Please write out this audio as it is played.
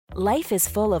Life is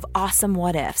full of awesome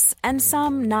what-ifs, and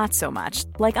some not so much,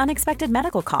 like unexpected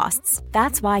medical costs.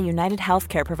 That's why United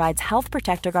Healthcare provides Health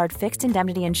Protector Guard fixed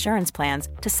indemnity insurance plans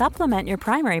to supplement your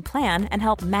primary plan and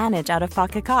help manage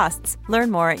out-of-pocket costs.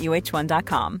 Learn more at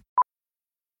uh1.com.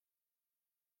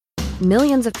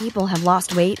 Millions of people have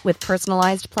lost weight with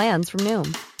personalized plans from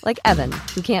Noom. Like Evan,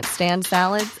 who can't stand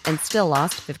salads and still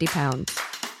lost 50 pounds.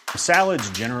 Salads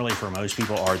generally for most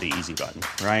people are the easy button,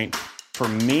 right? For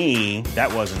me,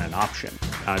 that wasn't an option.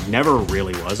 I never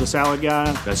really was a salad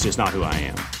guy. That's just not who I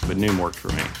am. But Noom worked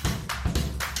for me.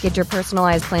 Get your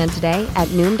personalized plan today at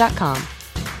Noom.com.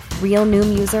 Real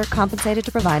Noom user compensated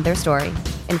to provide their story.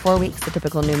 In 4 weeks, the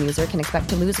typical Noom user can expect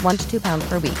to lose 1 to 2 pounds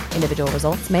per week. Individual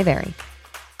results may vary.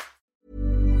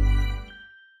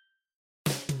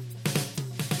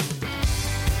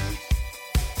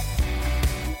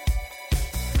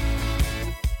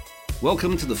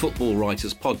 Welcome to the Football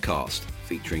Writers Podcast,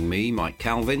 featuring me, Mike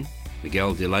Calvin,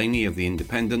 Miguel Delaney of The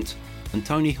Independent, and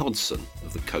Tony Hodgson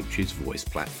of the Coach's Voice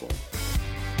platform.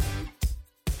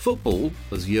 Football,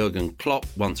 as Jurgen Klopp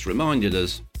once reminded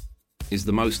us, is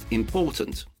the most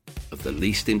important of the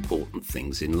least important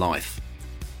things in life.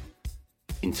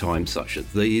 In times such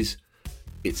as these,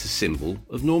 it's a symbol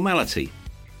of normality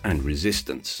and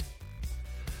resistance.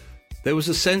 There was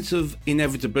a sense of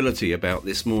inevitability about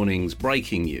this morning's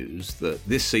breaking news that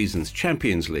this season's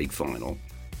Champions League final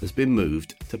has been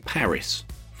moved to Paris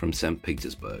from St.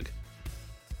 Petersburg.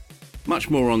 Much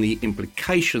more on the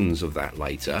implications of that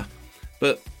later,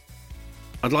 but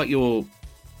I'd like your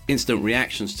instant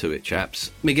reactions to it,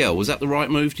 chaps. Miguel, was that the right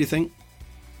move, do you think?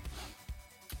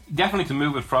 Definitely to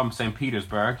move it from St.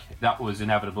 Petersburg. That was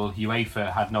inevitable.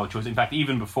 UEFA had no choice. In fact,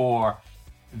 even before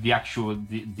the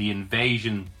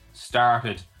invasion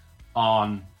started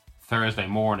on Thursday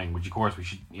morning, which of course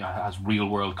has real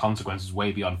world consequences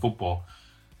way beyond football,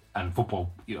 and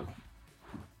football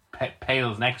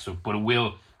pales next to it, but it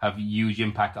will have a huge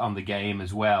impact on the game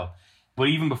as well. But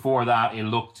even before that, it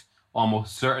looked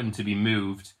almost certain to be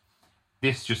moved.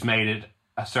 This just made it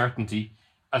a certainty.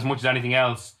 As much as anything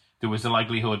else, there was a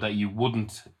likelihood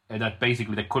that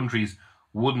basically the countries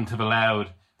wouldn't have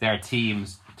allowed their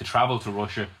teams to travel to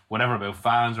Russia, whatever about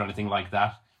fans or anything like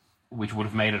that, which would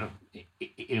have made it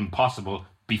impossible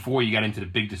before you get into the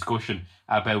big discussion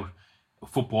about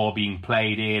football being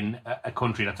played in a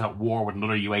country that's at war with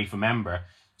another UEFA member.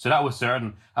 So that was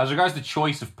certain. As regards the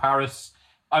choice of Paris,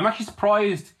 I'm actually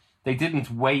surprised they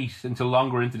didn't wait until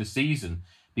longer into the season,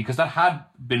 because that had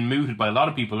been mooted by a lot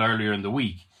of people earlier in the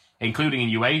week, including in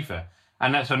UEFA.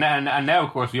 And now, of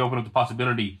course, we open up the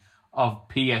possibility of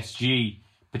PSG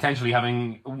potentially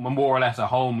having more or less a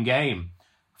home game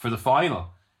for the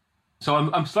final. So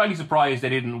I'm slightly surprised they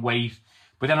didn't wait.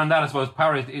 But then on that, I suppose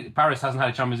Paris hasn't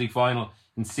had a Champions League final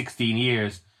in 16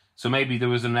 years. So maybe there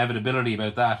was an inevitability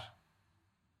about that.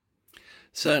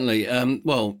 Certainly.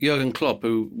 Well, Jurgen Klopp,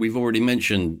 who we've already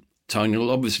mentioned, Tony,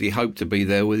 will obviously hope to be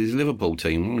there with his Liverpool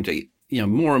team, won't he?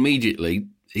 More immediately,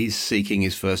 he's seeking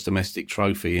his first domestic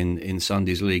trophy in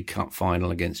Sunday's League Cup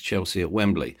final against Chelsea at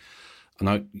Wembley. I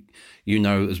know you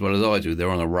know as well as I do, they're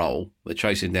on a roll. They're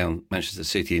chasing down Manchester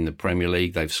City in the Premier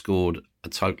League. They've scored a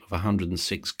total of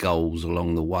 106 goals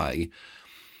along the way.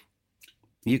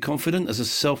 Are you confident as a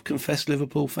self-confessed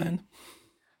Liverpool fan?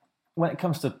 When it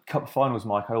comes to cup finals,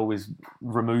 Mike, I always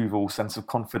remove all sense of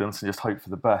confidence and just hope for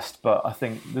the best. But I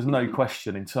think there's no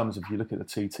question in terms of, you look at the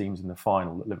two teams in the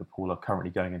final, that Liverpool are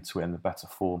currently going into it in the better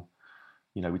form.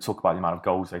 We talk about the amount of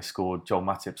goals they scored. Joel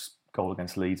Matip's goal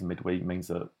against Leeds in midweek means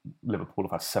that Liverpool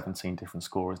have had 17 different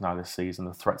scorers now this season.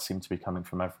 The threats seem to be coming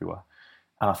from everywhere.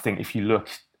 And I think if you look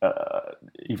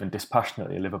even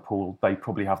dispassionately at Liverpool, they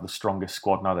probably have the strongest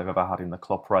squad now they've ever had in the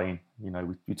Klopp reign.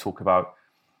 We talk about,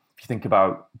 if you think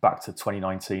about back to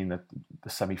 2019, the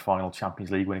semi-final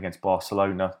Champions League win against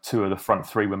Barcelona, 2 of the front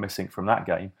 3 were missing from that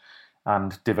game.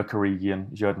 And Divock Origi and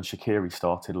Xherdan Shaqiri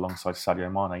started alongside Sadio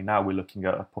Mane. Now we're looking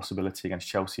at a possibility against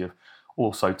Chelsea of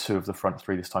also 2 of the front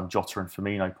 3 this time, Jota and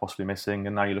Firmino possibly missing.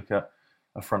 And now you look at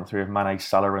a front 3 of Mane,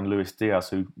 Salah and Luis Diaz,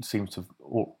 who seems to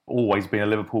have always been a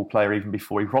Liverpool player even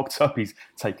before he rocked up. He's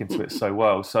taken to it so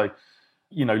well. So,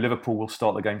 Liverpool will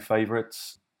start the game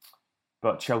favourites,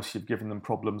 but Chelsea have given them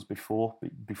problems before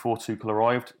Tuchel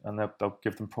arrived, and they'll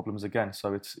give them problems again.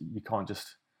 So you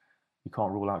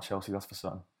can't rule out Chelsea, that's for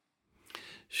certain.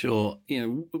 Sure.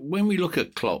 When we look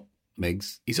at Klopp,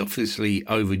 Megs, he's obviously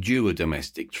overdue a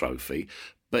domestic trophy,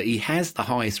 but he has the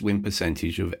highest win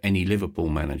percentage of any Liverpool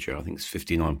manager. I think it's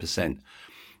 59%.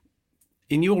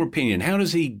 In your opinion, how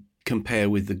does he compare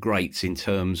with the greats in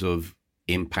terms of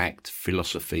impact,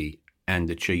 philosophy and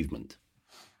achievement?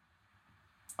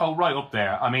 Oh, right up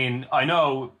there. I mean, I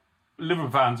know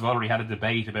Liverpool fans have already had a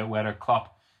debate about whether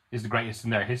Klopp is the greatest in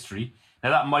their history.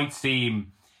 Now, that might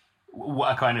seem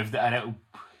a kind of an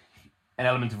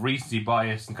element of recency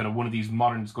bias and kind of one of these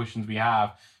modern discussions we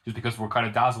have just because we're kind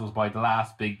of dazzled by the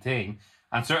last big thing.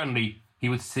 And certainly he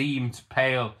would seem to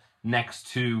pale next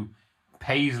to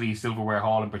Paisley Silverware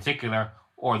Hall in particular,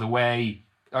 or the way,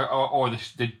 or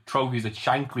the trophies that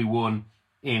Shankly won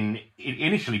in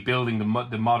initially building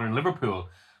the modern Liverpool.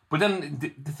 But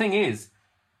then the thing is,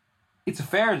 it's a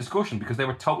fair discussion because they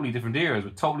were totally different eras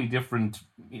with totally different,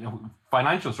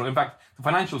 financial structure. In fact, the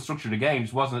financial structure of the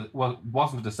games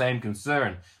wasn't the same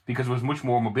concern because there was much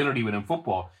more mobility within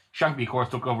football. Shankly, of course,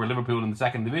 took over Liverpool in the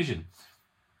second division.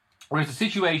 Whereas the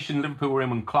situation Liverpool were in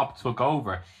when Klopp took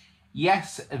over,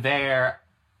 yes, they're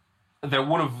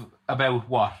one of about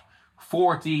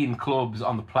 14 clubs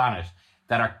on the planet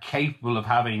that are capable of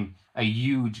having a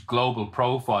huge global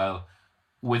profile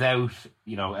without,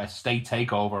 a state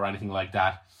takeover or anything like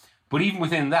that. But even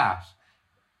within that,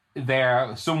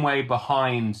 they're some way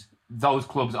behind those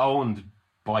clubs owned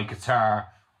by Qatar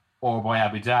or by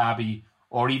Abu Dhabi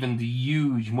or even the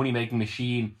huge money-making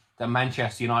machine that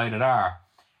Manchester United are,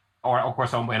 or of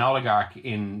course owned by an oligarch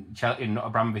in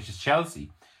Abramovich's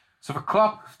Chelsea. So for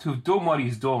Klopp to have done what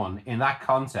he's done in that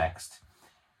context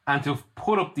and to have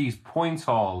put up these points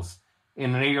hauls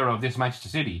in an era of this Manchester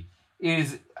City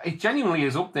it genuinely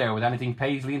is up there with anything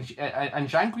Paisley and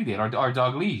Shankly did, or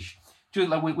Dalglish. Just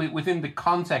like within the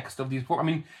context of these, I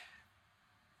mean,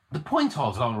 the point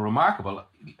hauls are remarkable.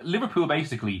 Liverpool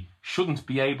basically shouldn't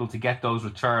be able to get those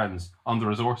returns on the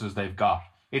resources they've got.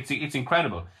 It's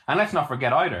incredible. And let's not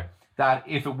forget either that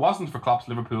if it wasn't for Klopp's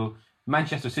Liverpool,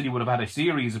 Manchester City would have had a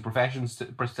series of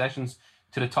processions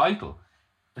to the title.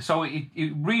 So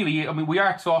it really, I mean, we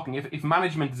are talking, if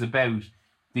management is about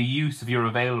the use of your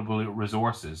available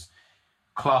resources,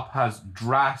 Klopp has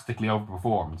drastically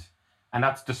overperformed. And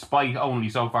that's despite only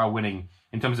so far winning,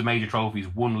 in terms of major trophies,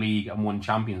 1 league and 1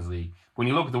 Champions League. When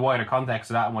you look at the wider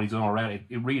context of that and what he's done already,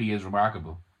 it really is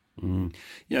remarkable. In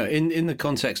the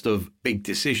context of big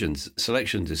decisions,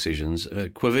 selection decisions,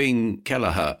 Quaveen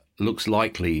Kelleher looks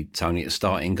likely, Tony, to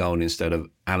start in goal instead of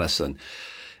Alisson.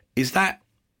 Is that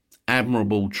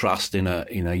admirable trust in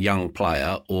a young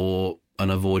player or an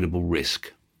avoidable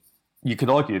risk? You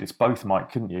could argue it's both,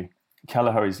 Mike, couldn't you?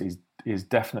 Kelleher is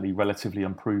definitely relatively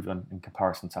unproven in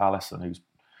comparison to Alisson, who's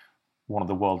one of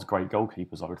the world's great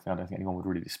goalkeepers. I don't think anyone would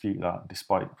really dispute that,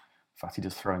 despite the fact he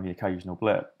does throw in the occasional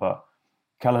blip. But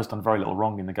Kelleher's done very little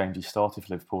wrong in the games he started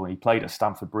for Liverpool, and he played at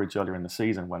Stamford Bridge earlier in the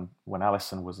season when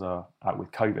Alisson was out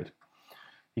with COVID.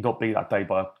 He got beat that day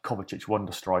by a Kovacic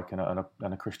wonder strike and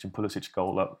a Christian Pulisic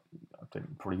goal that I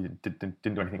think probably didn't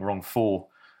do anything wrong for.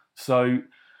 So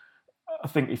I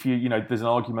think if there's an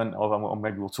argument of, or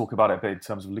maybe we'll talk about it a bit in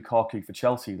terms of Lukaku for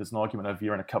Chelsea, there's an argument of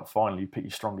you're in a cup final, you pick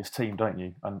your strongest team, don't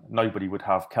you? And nobody would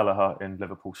have Kelleher in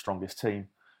Liverpool's strongest team.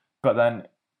 But then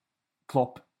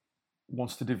Klopp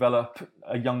wants to develop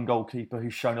a young goalkeeper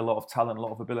who's shown a lot of talent, a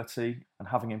lot of ability, and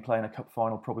having him play in a cup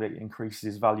final probably increases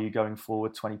his value going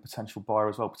forward, 20 potential buyer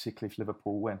as well, particularly if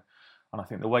Liverpool win. And I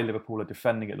think the way Liverpool are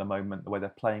defending at the moment, the way they're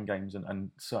playing games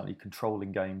and certainly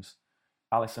controlling games,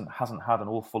 Alisson hasn't had an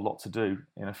awful lot to do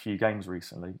in a few games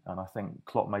recently. And I think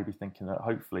Klopp may be thinking that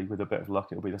hopefully, with a bit of luck,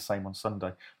 it'll be the same on Sunday.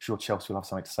 I'm sure Chelsea will have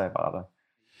something to say about that, though.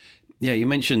 Yeah, you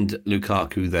mentioned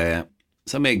Lukaku there.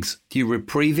 So, Miggs, do you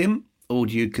reprieve him or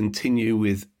do you continue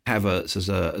with Havertz as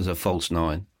a false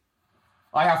nine?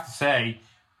 I have to say,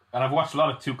 and I've watched a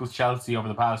lot of Tuchel's Chelsea over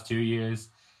the past 2 years,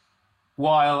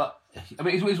 while, I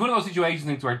mean, it's one of those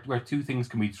situations where two things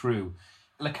can be true.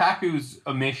 Lukaku's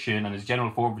omission and his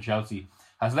general form for Chelsea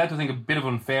has led to, I think, a bit of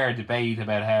unfair debate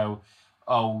about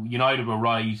how, United were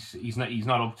right, he's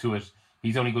not up to it,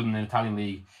 he's only good in the Italian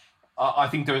league. I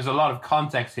think there's a lot of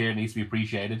context here that needs to be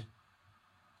appreciated.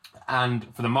 And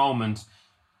for the moment,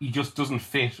 he just doesn't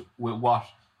fit with what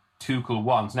Tuchel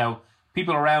wants. Now,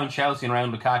 people around Chelsea and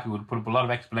around Lukaku would put up a lot of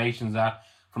explanations that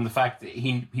from the fact that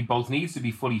he both needs to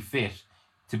be fully fit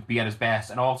to be at his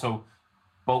best, and also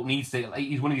both needs to.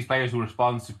 He's one of these players who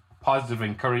responds to positive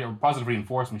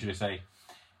reinforcement, should I say.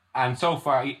 And so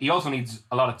far, he also needs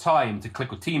a lot of time to click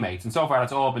with teammates. And so far,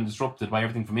 that's all been disrupted by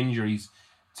everything from injuries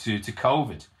to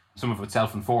COVID. Some of it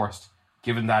self-enforced,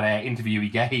 given that interview he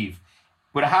gave.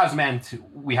 But it has meant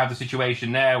we have the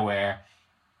situation now where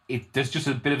there's just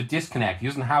a bit of a disconnect. He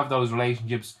doesn't have those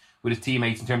relationships with his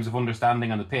teammates in terms of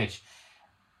understanding on the pitch.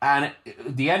 And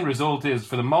the end result is,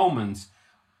 for the moment,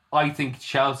 I think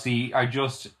Chelsea are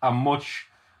just a much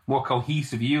more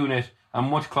cohesive unit and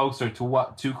much closer to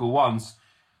what Tuchel wants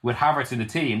with Havertz in the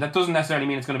team. That doesn't necessarily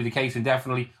mean it's going to be the case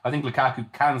indefinitely. I think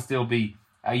Lukaku can still be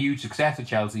a huge success at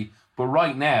Chelsea. But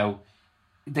right now,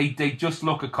 they just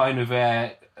look a kind of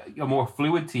a more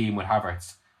fluid team with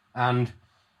Havertz, and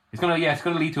it's gonna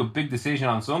lead to a big decision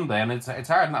on Sunday, and it's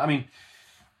hard. I mean,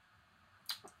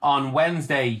 on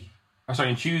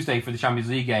Tuesday for the Champions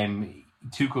League game,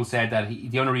 Tuchel said that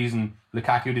the only reason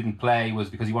Lukaku didn't play was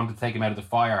because he wanted to take him out of the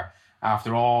fire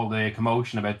after all the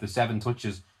commotion about the 7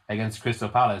 touches against Crystal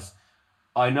Palace.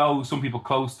 I know some people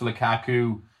close to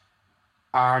Lukaku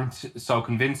aren't so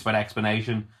convinced by that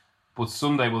explanation, but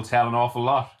Sunday will tell an awful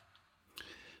lot.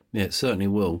 Yeah, it certainly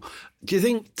will. Do you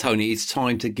think, Tony, it's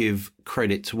time to give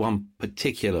credit to one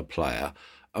particular player?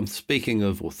 I'm thinking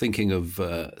of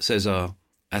Cesar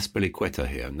Azpilicueta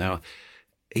here. Now,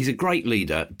 he's a great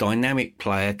leader, dynamic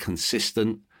player,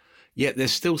 consistent, yet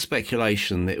there's still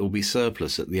speculation that it will be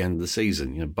surplus at the end of the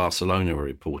season. You know, Barcelona are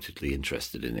reportedly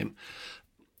interested in him.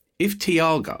 If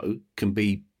Thiago can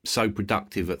be so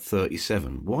productive at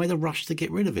 37, why the rush to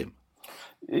get rid of him?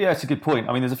 Yeah, it's a good point.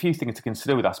 I mean, there's a few things to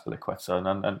consider with Azpilicueta,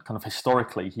 and kind of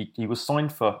historically, he was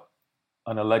signed for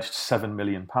an alleged £7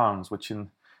 million, which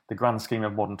in the grand scheme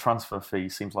of modern transfer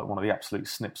fees seems like one of the absolute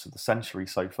snips of the century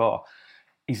so far.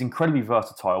 He's incredibly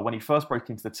versatile. When he first broke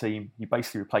into the team, he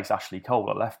basically replaced Ashley Cole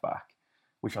at left back,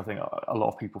 which I think a lot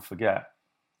of people forget.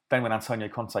 Then when Antonio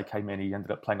Conte came in, he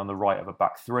ended up playing on the right of a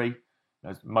back three.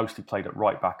 Mostly played at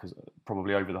right back,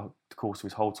 probably over the course of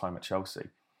his whole time at Chelsea.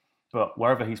 But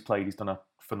wherever he's played, he's done a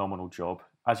phenomenal job.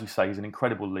 As you say, he's an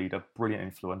incredible leader, brilliant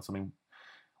influence. I mean,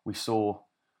 we saw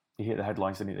he hit the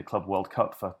headlines in the Club World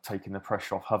Cup for taking the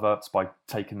pressure off Havertz by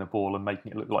taking the ball and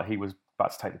making it look like he was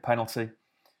about to take the penalty,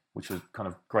 which was kind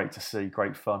of great to see,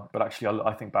 great fun. But actually,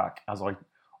 I think back, as I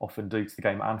often do, to the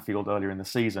game at Anfield earlier in the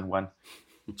season when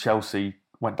Chelsea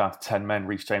went down to 10 men,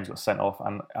 Reece James got sent off,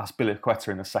 and Azpilicueta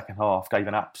in the second half gave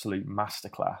an absolute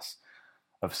masterclass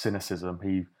of cynicism.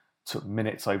 He took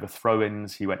minutes over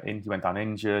throw-ins, he went down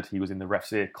injured, he was in the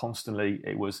ref's ear constantly.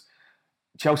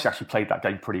 Chelsea actually played that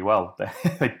game pretty well.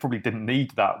 They probably didn't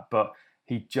need that, but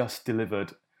he just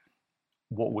delivered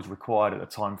what was required at the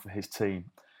time for his team.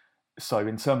 So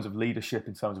in terms of leadership,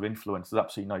 in terms of influence, there's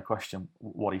absolutely no question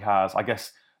what he has. I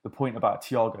guess the point about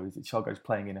Thiago is that Thiago's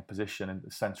playing in a position in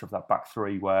the centre of that back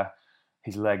three where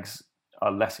his legs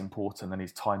are less important than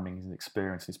his timing, his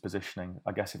experience, his positioning.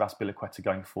 I guess if Azpilicueta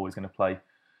going forward is going to play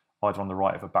either on the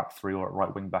right of a back three or at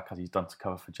right wing back, as he's done to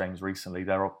cover for James recently,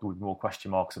 there would be more question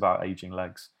marks about ageing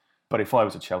legs. But if I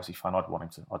was a Chelsea fan, I'd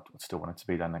still want him to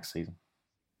be there next season.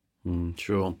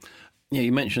 Sure. Yeah,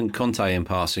 you mentioned Conte in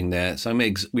passing there. So,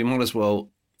 Miggs, we might as well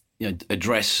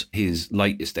address his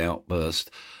latest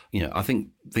outburst. I think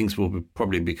things will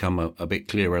probably become a bit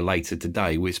clearer later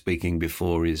today. We're speaking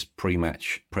before his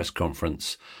pre-match press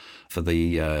conference for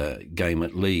the game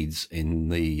at Leeds in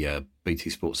the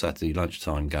BT Sport Saturday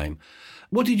lunchtime game.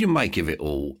 What did you make of it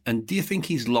all? And do you think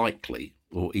he's likely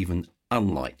or even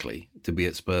unlikely to be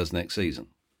at Spurs next season?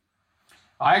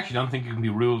 I actually don't think it can be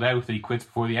ruled out that he quits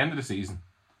before the end of the season.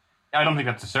 I don't think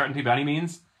that's a certainty by any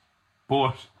means.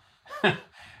 But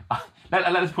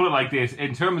let's put it like this.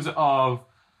 In terms of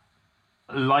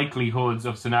likelihoods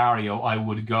of scenario, I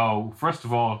would go, first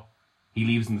of all, he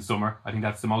leaves in the summer. I think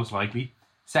that's the most likely.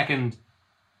 Second,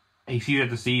 he sees out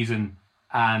the season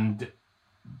and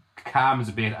calms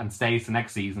a bit and stays the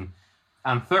next season.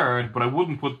 And third, but I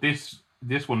wouldn't put this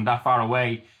one that far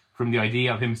away from the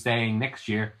idea of him staying next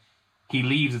year, he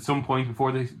leaves at some point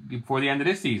before the end of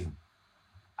this season.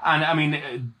 And I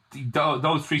mean,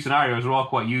 those three scenarios are all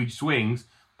quite huge swings,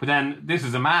 but then this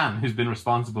is a man who's been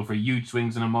responsible for huge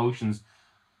swings and emotions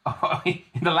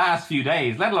in the last few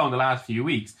days, let alone the last few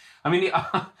weeks. I mean,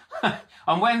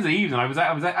 on Wednesday evening, I was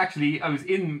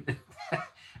in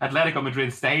Atletico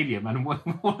Madrid Stadium, and one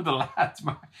of the lads,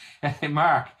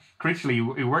 Mark Critchley,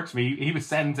 who works for me, he was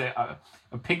sent a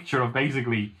picture of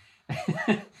basically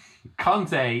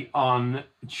Conte on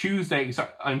Tuesday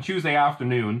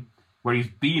afternoon, where he's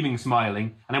beaming,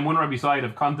 smiling, and then one right beside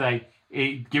of Conte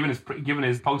given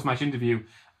his post-match interview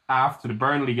after the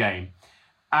Burnley game.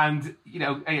 And,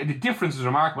 the difference is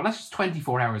remarkable. That's just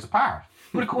 24 hours apart.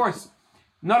 But of course,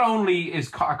 not only is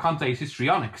Conte's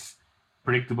histrionics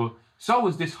predictable, so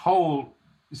is this whole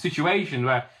situation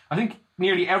where I think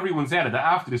nearly everyone said it, that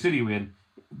after the City win,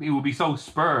 it would be so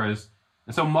Spurs,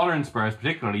 and so modern Spurs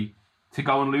particularly, to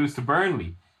go and lose to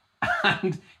Burnley.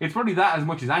 And it's probably that as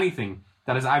much as anything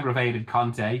that has aggravated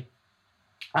Conte.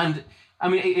 And, I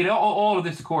mean, all of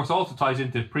this, of course, also ties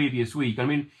into the previous week. I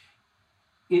mean,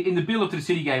 in the build-up to the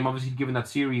City game, obviously given that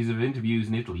series of interviews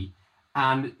in Italy,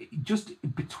 and just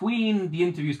between the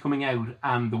interviews coming out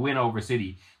and the win over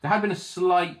City, there had been a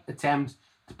slight attempt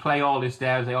to play all this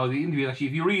down, say, the interviews, actually,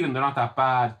 if you read them, they're not that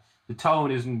bad. The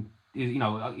tone isn't,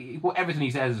 everything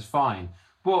he says is fine.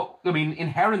 But, I mean,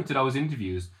 inherent to those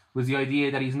interviews was the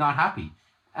idea that he's not happy.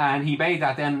 And he made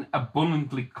that then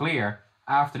abundantly clear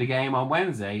after the game on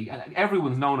Wednesday.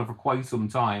 Everyone's known it for quite some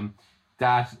time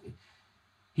that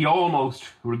he almost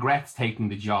regrets taking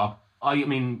the job. I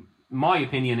mean, my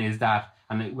opinion is that,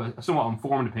 and a somewhat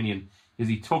informed opinion, is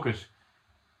he took it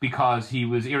because he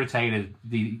was irritated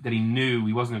that he knew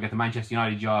he wasn't going to get the Manchester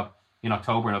United job in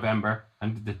October, November,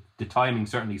 and the timing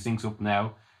certainly syncs up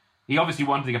now. He obviously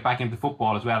wanted to get back into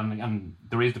football as well, and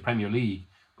there is the Premier League.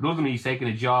 But ultimately, he's taken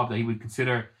a job that he would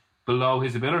consider below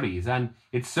his abilities. And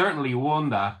it's certainly one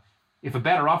that, if a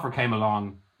better offer came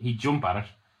along, he'd jump at it.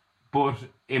 But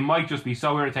it might just be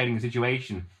so irritating a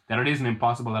situation that it isn't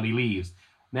impossible that he leaves.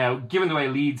 Now, given the way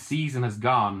Leeds' season has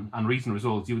gone and recent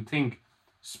results, you would think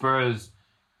Spurs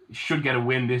should get a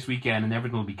win this weekend and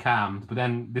everything will be calmed. But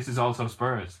then this is also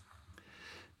Spurs.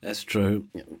 That's true.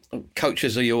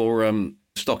 Coaches are your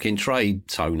stock in trade,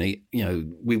 Tony. You know,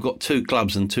 we've got two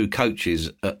clubs and two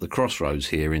coaches at the crossroads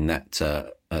here in that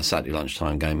Saturday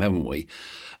lunchtime game, haven't we?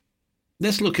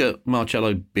 Let's look at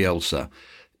Marcelo Bielsa.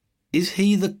 Is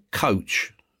he the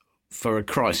coach for a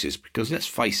crisis? Because let's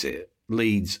face it,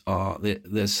 Leeds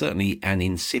there's certainly an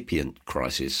incipient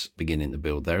crisis beginning to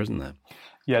build there, isn't there?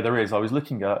 Yeah, there is. I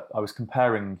was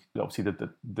comparing, obviously,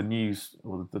 the news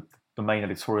or the main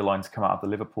editorial line to come out of the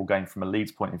Liverpool game from a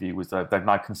Leeds point of view was that they've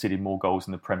now conceded more goals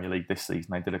in the Premier League this season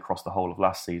than they did across the whole of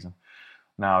last season.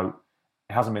 Now,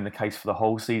 it hasn't been the case for the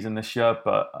whole season this year,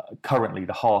 but currently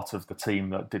the heart of the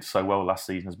team that did so well last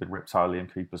season has been ripped out.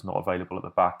 Liam Cooper's not available at the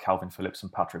back, Calvin Phillips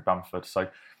and Patrick Bamford. So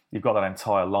you've got that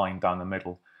entire line down the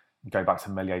middle. You go back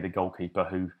to Meslier, the goalkeeper,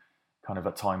 who kind of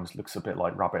at times looks a bit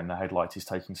like rabbit in the headlights. He's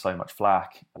taking so much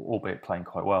flack, albeit playing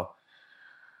quite well.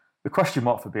 The question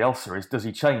mark for Bielsa is, does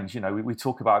he change? You know, we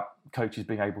talk about coaches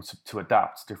being able to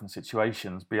adapt to different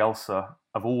situations. Bielsa,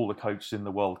 of all the coaches in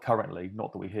the world currently,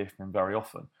 not that we hear from him very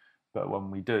often, but when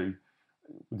we do,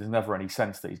 there's never any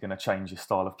sense that he's going to change his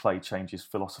style of play, change his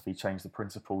philosophy, change the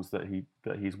principles that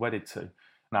he's wedded to.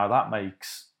 Now that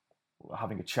makes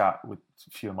having a chat with a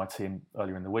few of my team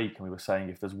earlier in the week, and we were saying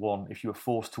if you were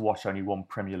forced to watch only one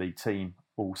Premier League team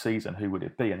all season, who would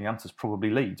it be? And the answer is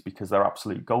probably Leeds, because they're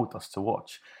absolute gold dust to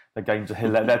watch. Their games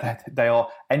are they are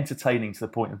entertaining to the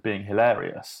point of being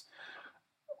hilarious.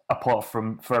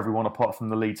 For everyone apart from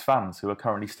the Leeds fans, who are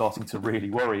currently starting to really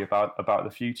worry about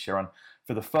the future. And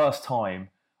for the first time,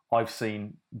 I've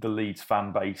seen the Leeds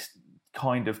fan base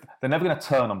they're never going to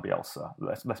turn on Bielsa.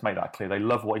 Let's make that clear. They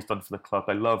love what he's done for the club.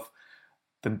 They love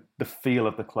the feel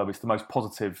of the club. It's the most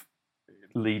positive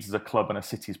Leeds as a club and a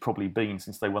city has probably been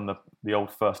since they won the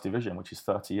old First Division, which is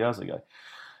 30 years ago.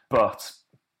 But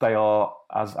they are,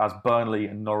 as Burnley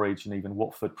and Norwich and even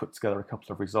Watford put together a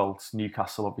couple of results,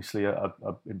 Newcastle obviously are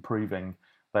improving.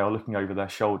 They are looking over their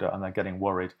shoulder and they're getting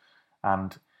worried.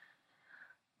 And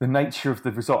the nature of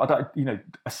the result, a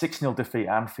 6-0 defeat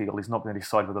at Anfield is not going to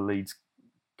decide whether Leeds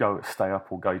stay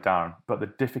up or go down. But the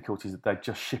difficulty is that they're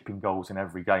just shipping goals in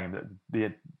every game.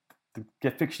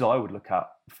 The fixture that I would look at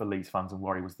for Leeds fans and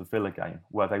worry was the Villa game,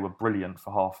 where they were brilliant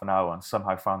for half an hour and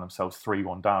somehow found themselves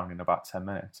 3-1 down in about 10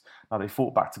 minutes. Now, they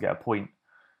fought back to get a point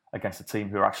against a team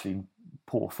who are actually in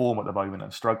poor form at the moment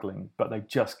and struggling, but they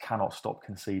just cannot stop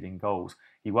conceding goals.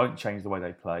 He won't change the way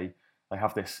they play. They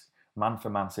have this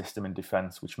man-for-man system in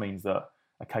defence, which means that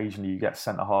occasionally you get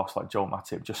centre-halves like Joel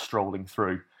Matip just strolling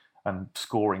through and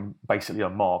scoring basically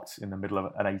unmarked in the middle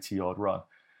of an 80-yard run.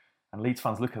 And Leeds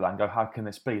fans look at that and go, how can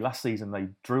this be? Last season, they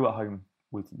drew at home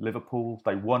with Liverpool.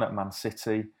 They won at Man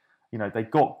City. You know, they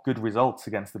got good results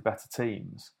against the better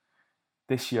teams.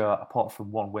 This year, apart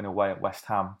from one win away at West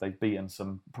Ham, they've beaten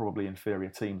some probably inferior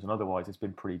teams. And otherwise, it's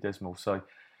been pretty dismal. So,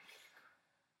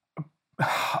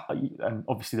 and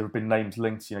obviously there have been names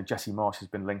linked. You know, Jesse Marsch has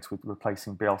been linked with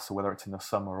replacing Bielsa, whether it's in the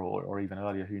summer or even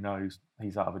earlier, who knows?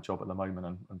 He's out of a job at the moment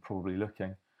and probably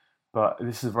looking. But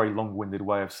this is a very long-winded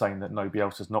way of saying that no,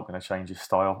 Bielsa's not going to change his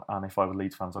style. And if I were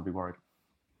Leeds fans, I'd be worried.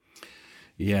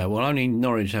 Yeah, well, only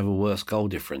Norwich have a worse goal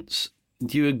difference.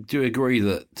 Do you agree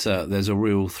that there's a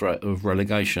real threat of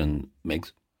relegation,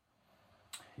 Migs?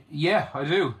 Yeah, I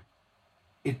do.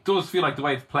 It does feel like the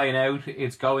way it's playing out,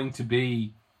 it's going to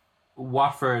be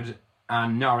Watford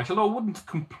and Norwich, although I wouldn't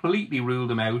completely rule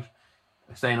them out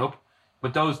staying up,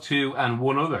 but those two and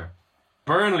one other.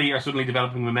 Burnley are suddenly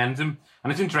developing momentum,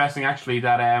 and it's interesting actually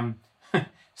that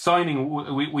signing,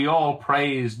 we all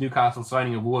praise Newcastle's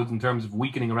signing of Woods in terms of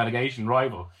weakening a relegation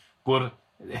rival, but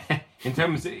in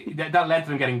terms that led to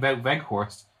them getting Wout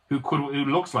Weghorst, who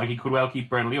looks like he could well keep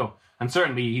Burnley up, and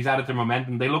certainly he's added to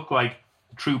momentum. They look like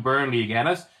true Burnley again,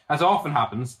 as often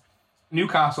happens.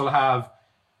 Newcastle have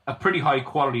a pretty high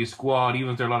quality squad, even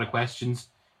if there are a lot of questions.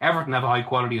 Everton have a high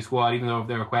quality squad, even though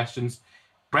there are questions.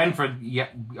 Brentford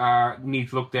need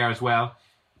to look there as well.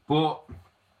 But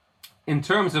in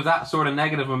terms of that sort of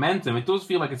negative momentum, it does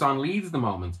feel like it's on Leeds at the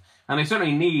moment. And they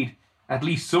certainly need at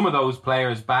least some of those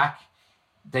players back.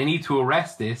 They need to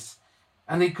arrest this.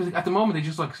 And because at the moment, they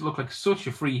just look like such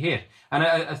a free hit. And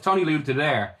as Tony alluded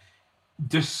to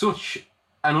there's such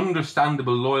an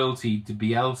understandable loyalty to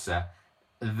Bielsa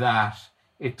that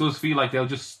it does feel like they'll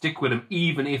just stick with him,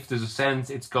 even if there's a sense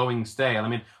it's going stale. I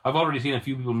mean, I've already seen a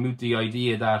few people moot the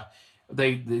idea that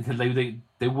they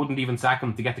wouldn't even sack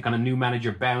him to get the kind of new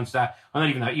manager bounce. That, or not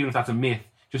even that, even if that's a myth,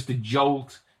 just the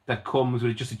jolt that comes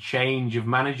with just a change of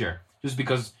manager, just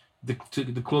because the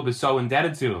club is so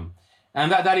indebted to him,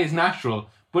 and that is natural.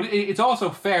 But it's also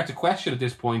fair to question at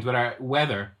this point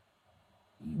whether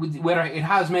it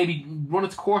has maybe run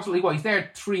its course. Well, he's there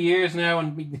 3 years now,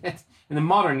 and in the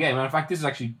modern game, and in fact, this is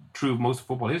actually true of most of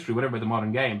football history, whatever the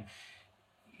modern game,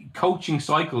 coaching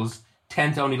cycles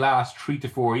tend to only last 3 to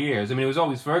 4 years. I mean, it was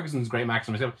always Ferguson's great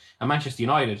maxim. At Manchester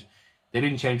United, they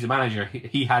didn't change the manager.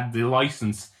 He had the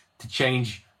license to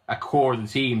change a core of the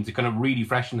team to kind of really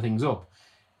freshen things up.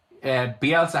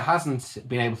 Bielsa hasn't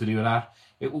been able to do that.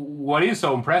 What is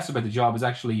so impressive about the job is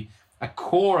actually a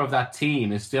core of that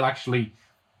team is still actually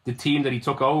the team that he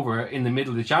took over in the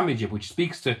middle of the championship, which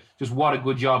speaks to just what a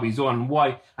good job he's done and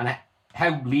why and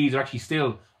how Leeds are actually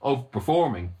still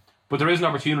overperforming. But there is an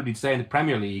opportunity to stay in the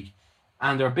Premier League,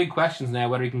 and there are big questions now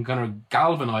whether he can kind of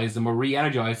galvanise them or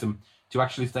re-energise them to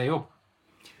actually stay up.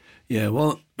 Yeah,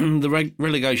 well, the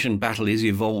relegation battle is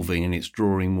evolving and it's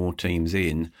drawing more teams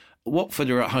in. Watford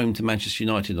are at home to Manchester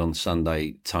United on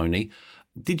Sunday, Tony.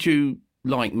 Did you,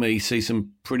 like me, see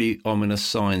some pretty ominous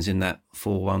signs in that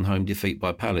 4-1 home defeat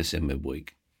by Palace in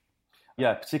midweek?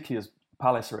 Yeah, particularly as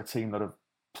Palace are a team that have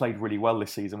played really well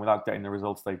this season without getting the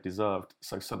results they've deserved.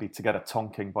 So suddenly to get a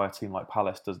tonking by a team like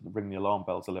Palace does ring the alarm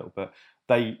bells a little bit.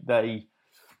 They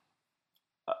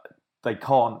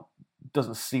can't.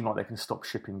 Doesn't seem like they can stop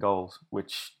shipping goals,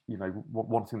 which, you know,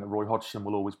 one thing that Roy Hodgson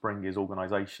will always bring is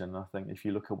organisation. I think if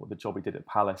you look at what the job he did at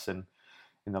Palace in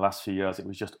the last few years, it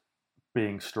was just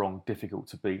being strong, difficult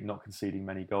to beat, not conceding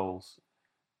many goals.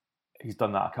 He's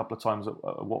done that a couple of times at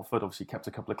Watford, obviously kept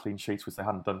a couple of clean sheets, which they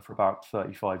hadn't done for about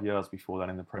 35 years before then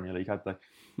in the Premier League, had they?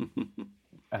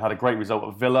 And had a great result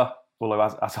at Villa, although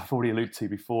as I've already alluded to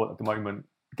before, at the moment,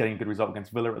 getting a good result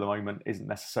against Villa at the moment isn't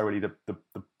necessarily the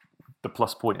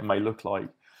plus point it may look like.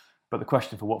 But the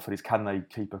question for Watford is, can they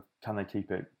keep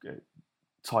it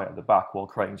tight at the back while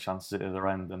creating chances at the other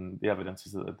end? And the evidence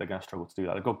is that they're going to struggle to do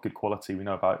that. They've got good quality. We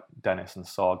know about Dennis and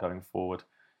Sarr going forward.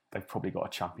 They've probably got a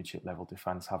championship level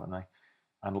defence, haven't they?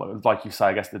 And like you say,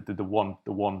 I guess the one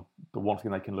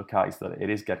thing they can look at is that it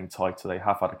is getting tighter. They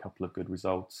have had a couple of good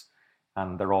results,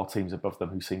 and there are teams above them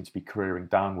who seem to be careering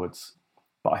downwards.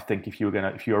 But I think if you're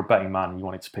a betting man and you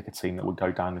wanted to pick a team that would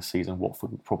go down this season,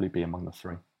 Watford would probably be among the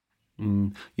three.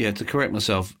 Yeah, to correct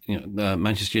myself,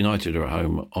 Manchester United are at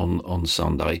home on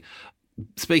Sunday.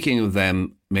 Speaking of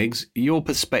them, Miggs, your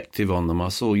perspective on them. I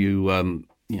saw you,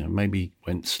 maybe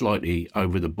went slightly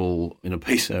over the ball in a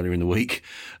piece earlier in the week.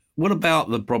 What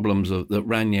about the problems that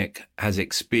Rangnick has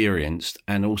experienced,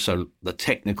 and also the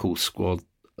technical squad,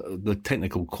 the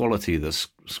technical quality of the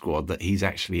squad that he's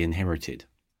actually inherited?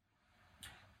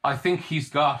 I think he's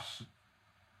got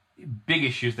big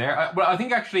issues there. But I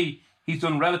think actually he's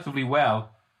done relatively well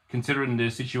considering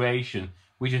the situation,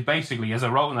 which is basically, as I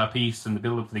wrote in that piece in the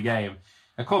build-up to the game,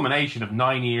 a culmination of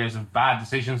 9 years of bad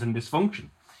decisions and dysfunction.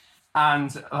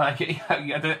 And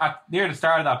near the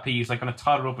start of that piece, I kind of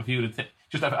totted up a few of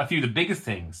the biggest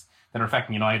things that are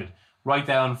affecting United, right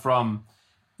down from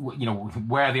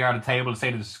where they are at the table, the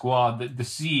state of the squad, the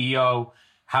CEO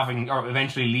having or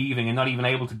eventually leaving and not even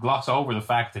able to gloss over the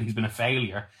fact that he's been a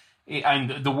failure.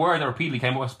 And the word that repeatedly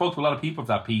came up, I spoke to a lot of people of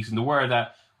that piece, and the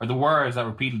words that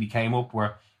repeatedly came up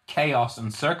were chaos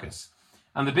and circus.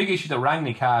 And the big issue that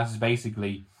Rangnick has is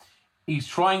basically he's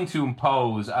trying to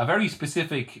impose a very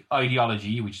specific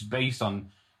ideology, which is based on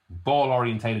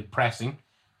ball-orientated pressing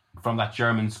from that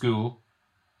German school.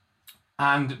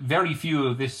 And very few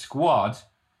of this squad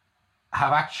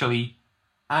have actually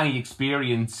any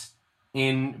experience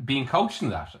in being coached in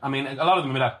that. I mean, a lot of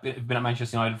them have been at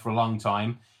Manchester United for a long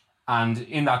time, and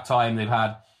in that time they've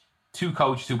had two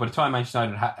coaches who, by the time Manchester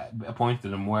United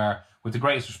appointed them, were, with the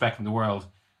greatest respect in the world,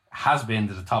 has been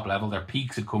to the top level. Their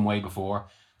peaks had come way before.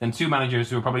 Then two managers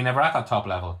who were probably never at that top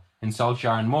level, in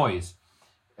Solskjaer and Moyes.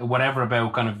 Whatever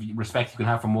about kind of respect you can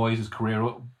have for Moyes'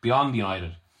 career beyond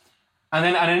United. And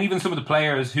then even some of the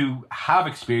players who have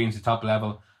experienced the top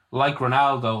level, like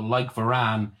Ronaldo, like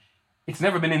Varane, it's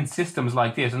never been in systems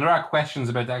like this. And there are questions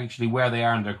about actually where they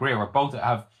are in their career, where both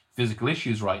have physical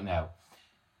issues right now.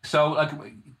 So, like,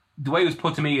 the way it was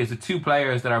put to me is the two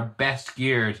players that are best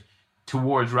geared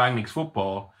towards Rangnick's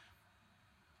football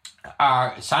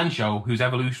are Sancho, whose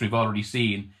evolution we've already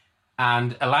seen,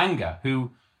 and Elanga, who,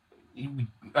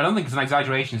 I don't think it's an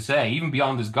exaggeration to say, even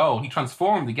beyond his goal, he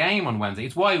transformed the game on Wednesday.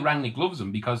 It's why Rangnick loves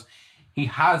him, because he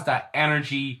has that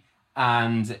energy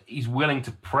and he's willing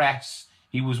to press.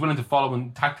 He was willing to follow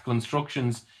in tactical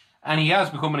instructions, and he has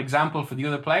become an example for the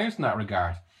other players in that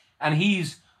regard. And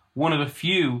he's one of the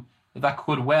few that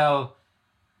could well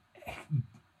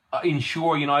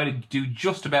ensure United do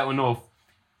just about enough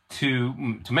to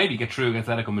maybe get through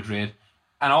Atletico Madrid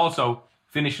and also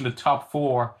finish in the top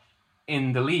four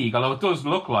in the league, although it does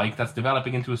look like that's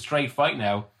developing into a straight fight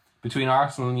now between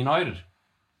Arsenal and United.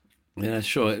 Yeah,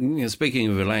 sure. Speaking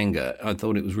of Elanga, I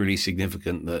thought it was really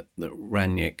significant that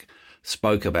Rangnick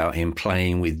spoke about him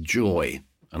playing with joy.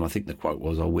 And I think the quote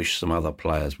was, "I wish some other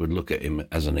players would look at him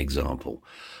as an example."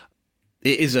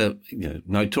 It is a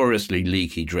notoriously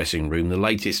leaky dressing room. The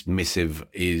latest missive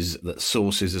is that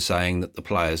sources are saying that the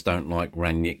players don't like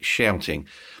Rangnick shouting.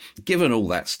 Given all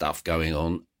that stuff going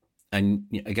on, and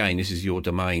again, this is your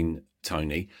domain,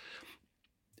 Tony,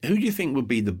 who do you think would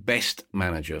be the best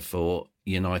manager for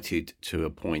United to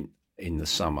appoint in the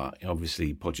summer?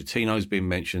 Obviously, Pochettino's been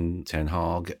mentioned, Ten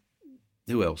Hag.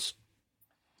 Who else?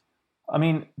 I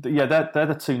mean, yeah, they're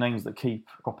the two names that keep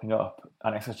cropping up.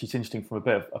 And it's actually interesting from a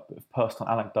bit of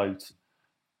personal anecdote.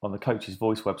 On the Coach's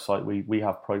Voice website, we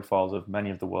have profiles of many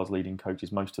of the world's leading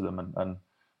coaches, most of them, and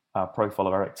our profile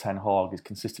of Erik Ten Hag is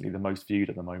consistently the most viewed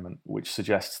at the moment, which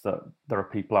suggests that there are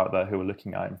people out there who are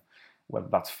looking at him, whether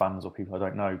that's fans or people I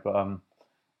don't know. But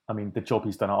I mean, the job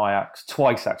he's done at Ajax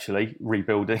twice, actually,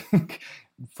 rebuilding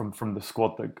from the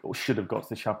squad that should have got to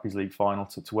the Champions League final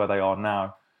to where they are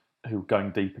now, who are going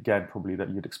deep again, probably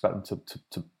that you'd expect them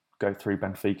to go through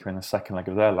Benfica in the second leg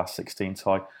of their last 16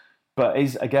 tie. But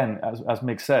is, again, as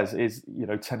Mig says,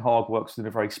 Ten Hag works within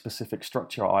a very specific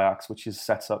structure at Ajax, which is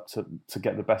set up to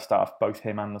get the best out of both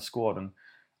him and the squad. And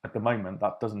at the moment,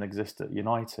 that doesn't exist at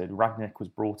United. Rangnick was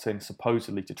brought in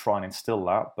supposedly to try and instill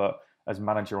that, but as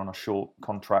manager on a short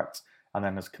contract and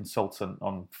then as consultant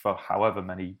on for however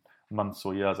many months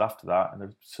or years after that, and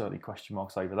there's certainly question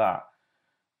marks over that.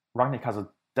 Rangnick has a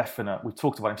definite, we've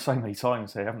talked about him so many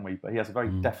times here, haven't we? But he has a very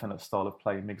definite style of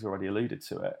play. Mig's already alluded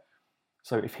to it.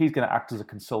 So if he's going to act as a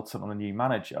consultant on a new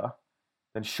manager,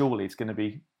 then surely he's going to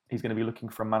be looking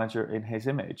for a manager in his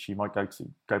image. You might go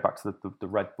back to the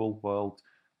Red Bull world.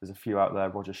 There's a few out there,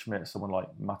 Roger Schmidt, someone like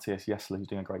Matthias Jessler, who's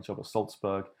doing a great job at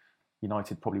Salzburg.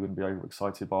 United probably wouldn't be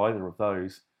overexcited by either of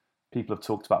those. People have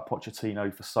talked about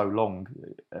Pochettino for so long,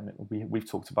 and we've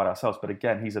talked about it ourselves. But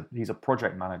again, he's a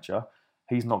project manager.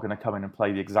 He's not going to come in and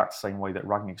play the exact same way that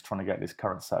Rangnick's trying to get this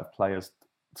current set of players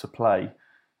to play.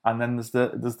 And then there's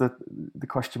the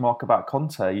question mark about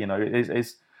Conte. You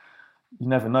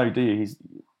never know, do you?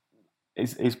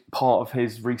 Is part of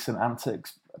his recent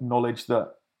antics knowledge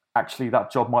that actually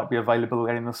that job might be available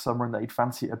again in the summer and that he'd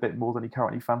fancy it a bit more than he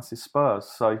currently fancies Spurs.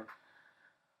 So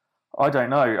I don't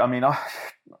know. I mean,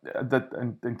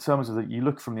 in terms of you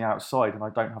look from the outside, and I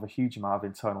don't have a huge amount of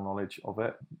internal knowledge of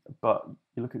it, but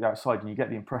you look at the outside and you get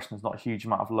the impression there's not a huge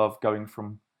amount of love going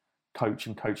from coach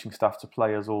and coaching staff to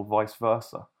players or vice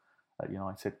versa at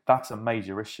United. That's a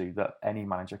major issue that any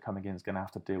manager coming in is going to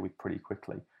have to deal with pretty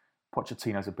quickly.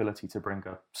 Pochettino's ability to bring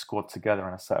a squad together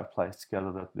and a set of players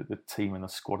together, the team and the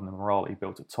squad and the morale he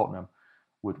built at Tottenham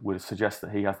would suggest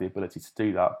that he has the ability to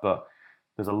do that. But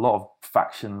there's a lot of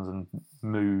factions and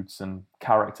moods and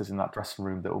characters in that dressing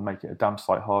room that will make it a damn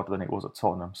sight harder than it was at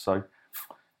Tottenham. So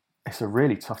it's a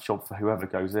really tough job for whoever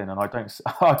goes in, and I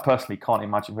personally can't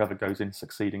imagine whoever goes in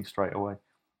succeeding straight away.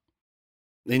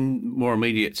 In more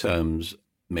immediate terms,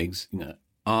 Migs,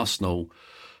 Arsenal,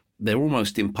 they're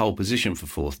almost in pole position for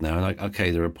fourth now. And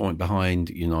okay, they're a point behind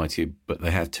United, but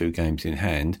they have 2 games in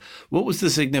hand. What was the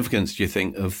significance, do you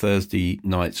think, of Thursday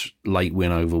night's late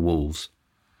win over Wolves?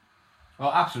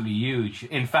 Well, absolutely huge.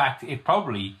 In fact, it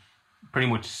probably pretty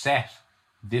much set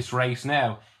this race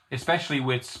now, especially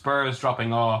with Spurs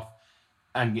dropping off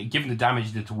and given the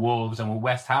damage they did to Wolves and with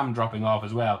West Ham dropping off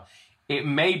as well. It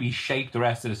maybe shaped the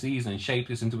rest of the season and shaped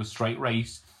this into a straight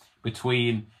race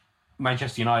between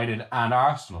Manchester United and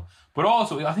Arsenal. But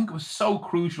also, I think it was so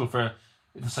crucial for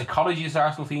the psychology of this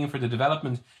Arsenal team, for the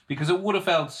development, because it would have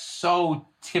felt so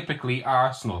typically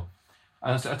Arsenal,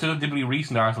 and it's typically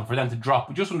recent Arsenal, for them to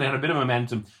drop just when they had a bit of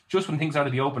momentum, just when things started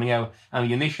to be opening out and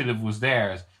the initiative was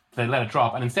theirs, they let it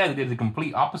drop. And instead they did the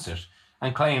complete opposite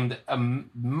and claimed a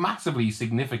massively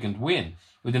significant win,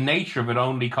 with the nature of it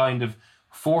only kind of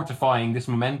fortifying this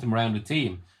momentum around the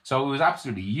team. So it was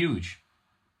absolutely huge.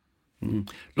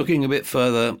 Looking a bit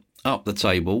further up the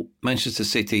table, Manchester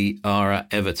City are at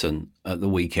Everton at the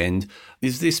weekend.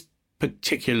 Is this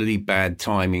particularly bad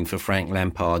timing for Frank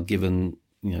Lampard, given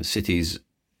City's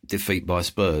defeat by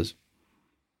Spurs?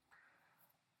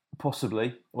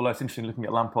 Possibly, although it's interesting looking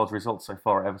at Lampard's results so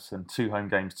far at Everton. 2 home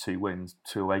games, 2 wins,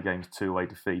 2 away games, 2 away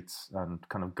defeats, and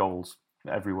kind of goals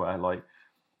everywhere. Like,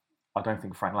 I don't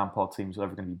think Frank Lampard teams are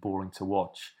ever going to be boring to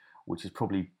watch, which is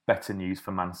probably better news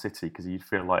for Man City, because you'd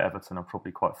feel like Everton are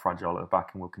probably quite fragile at the back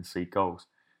and will concede goals.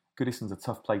 Goodison's a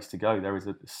tough place to go. There is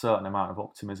a certain amount of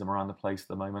optimism around the place at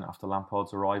the moment after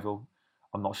Lampard's arrival.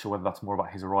 I'm not sure whether that's more about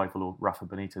his arrival or Rafa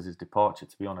Benitez's departure,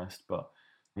 to be honest, but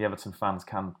the Everton fans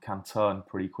can turn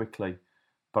pretty quickly.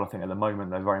 But I think at the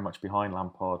moment they're very much behind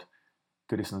Lampard.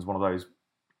 Goodison's one of those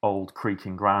old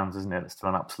creaking grounds, isn't it? It's still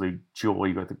an absolute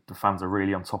joy where the fans are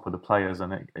really on top of the players,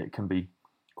 and it can be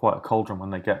quite a cauldron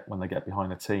when they get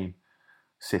behind the team.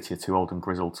 City are too old and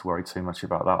grizzled to worry too much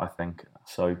about that, I think.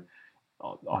 So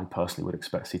I personally would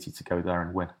expect City to go there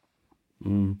and win.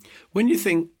 When do you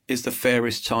think is the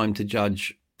fairest time to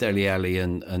judge Dele Alli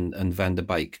and Van der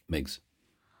Beek, Migs?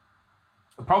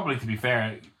 Probably, to be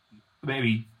fair,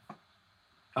 maybe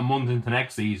a month into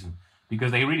next season,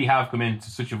 because they really have come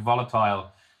into such a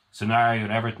volatile scenario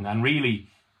at Everton, and really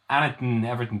anything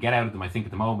Everton get out of them, I think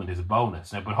at the moment, is a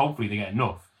bonus. Now, but hopefully they get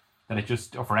enough that it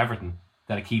just, for Everton,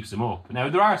 that it keeps them up. Now,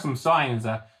 there are some signs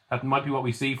that might be what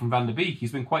we see from Van der Beek.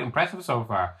 He's been quite impressive so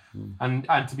far. And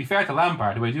to be fair to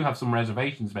Lampard, who I do have some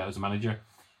reservations about as a manager,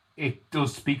 it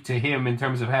does speak to him in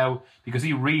terms of how, because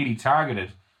he really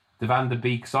targeted the Van der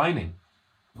Beek signing.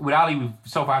 With Ali, we've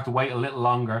so far had to wait a little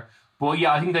longer. But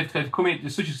yeah, I think they've come into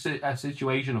such a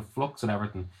situation of flux at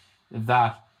Everton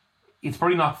that it's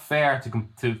probably not fair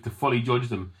to fully judge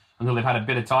them until they've had a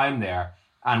bit of time there,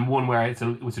 and one where it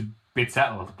was a bit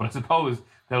settled. But I suppose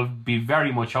they'll be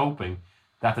very much hoping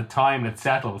that the time that's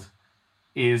settled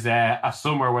is a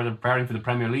summer where they're preparing for the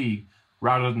Premier League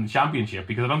rather than the Championship,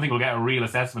 because I don't think we'll get a real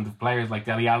assessment of players like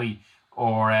Dele Alli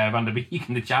or Van der Beek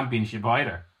in the Championship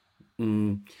either.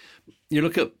 You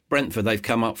look at Brentford, they've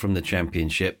come up from the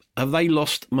Championship. Have they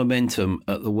lost momentum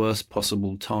at the worst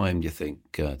possible time, do you think,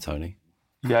 Tony?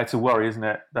 Yeah, it's a worry, isn't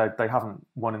it? They haven't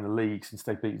won in the league since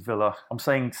they beat Villa. I'm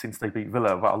saying since they beat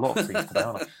Villa about a lot of teams today,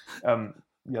 aren't I?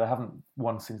 They haven't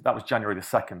won since, that was January the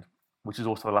 2nd, which is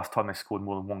also the last time they scored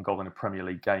more than 1 goal in a Premier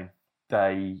League game.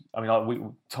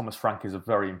 Thomas Frank is a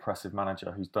very impressive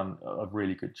manager who's done a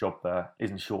really good job there,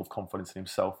 isn't short of confidence in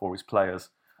himself or his players.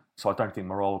 So I don't think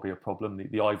morale will be a problem.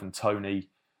 The Ivan Toney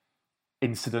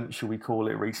incident, should we call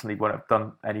it, recently won't have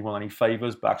done anyone any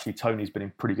favours, but actually Toney's been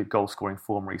in pretty good goal-scoring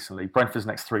form recently. Brentford's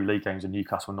next 3 league games are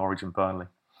Newcastle, Norwich and Burnley.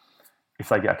 If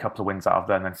they get a couple of wins out of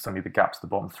them, then suddenly the gap to the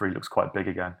bottom 3 looks quite big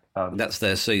again. That's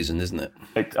their season, isn't it?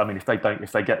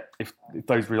 If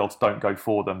those results don't go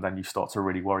for them, then you start to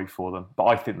really worry for them. But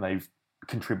I think they've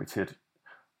contributed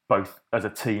both as a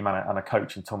team and a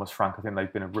coach in Thomas Frank. I think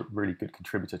they've been a really good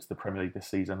contributor to the Premier League this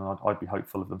season, and I'd be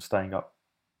hopeful of them staying up.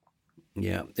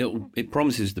 Yeah, it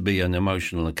promises to be an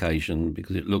emotional occasion,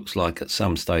 because it looks like at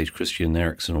some stage Christian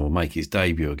Eriksen will make his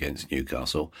debut against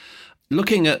Newcastle.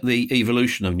 Looking at the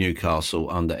evolution of Newcastle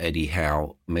under Eddie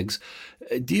Howe, Migs,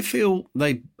 do you feel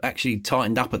they actually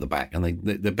tightened up at the back and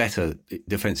they're better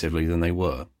defensively than they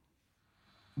were?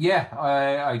 Yeah,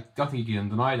 I don't think you can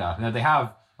deny that. Now, they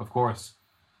have, of course,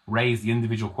 raised the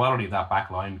individual quality of that back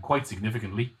line quite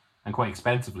significantly and quite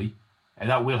expensively, and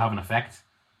that will have an effect.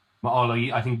 Although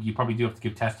I think you probably do have to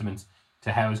give testament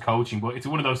to Howe's coaching, but it's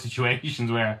one of those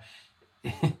situations where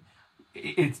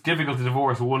it's difficult to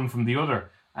divorce one from the other.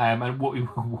 And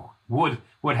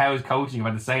would Howe's coaching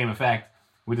have had the same effect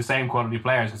with the same quality of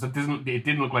players? Because it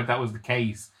didn't look like that was the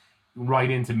case right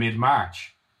into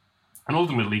mid-March. And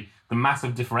ultimately, the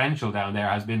massive differential down there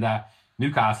has been that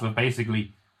Newcastle have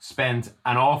basically spent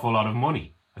an awful lot of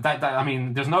money.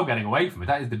 There's no getting away from it.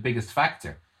 That is the biggest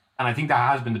factor. And I think that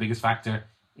has been the biggest factor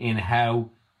in how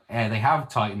they have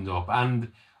tightened up.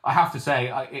 And I have to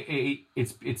say,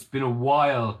 it's been a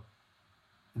while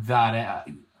that...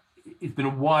 It's been a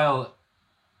while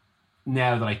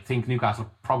now that I think Newcastle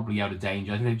are probably out of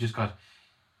danger. I think they've just got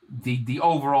the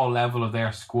overall level of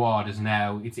their squad is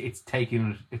now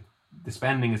the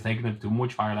spending is taking it to a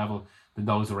much higher level than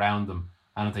those around them,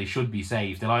 and they should be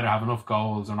safe. They'll either have enough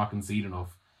goals or not concede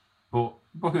enough, but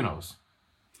who knows?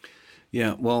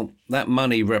 Yeah, well, that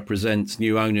money represents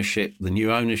new ownership. The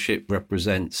new ownership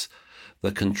represents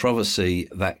the controversy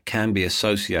that can be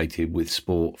associated with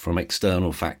sport from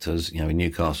external factors. In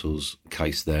Newcastle's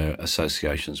case, their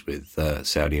associations with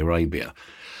Saudi Arabia.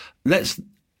 Let's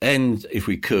end, if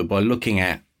we could, by looking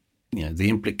at the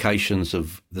implications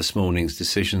of this morning's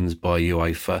decisions by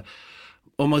UEFA,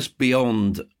 almost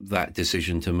beyond that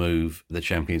decision to move the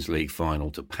Champions League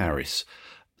final to Paris.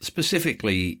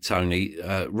 Specifically, Tony,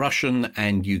 Russian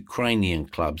and Ukrainian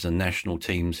clubs and national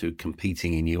teams who are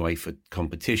competing in UEFA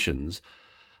competitions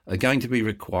are going to be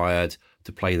required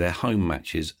to play their home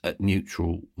matches at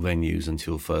neutral venues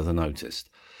until further notice.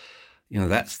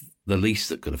 That's the least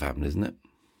that could have happened, isn't it?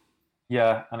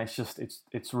 Yeah, and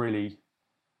it's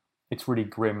really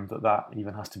grim that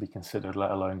even has to be considered,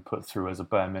 let alone put through as a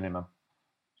bare minimum.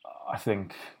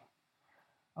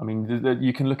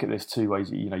 You can look at this two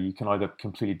ways. You can either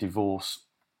completely divorce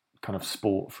kind of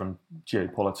sport from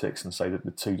geopolitics and say that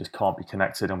the two just can't be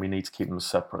connected and we need to keep them as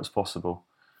separate as possible,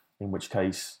 in which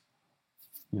case,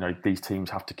 these teams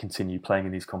have to continue playing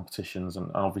in these competitions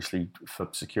and obviously for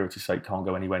security's sake can't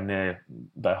go anywhere near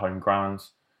their home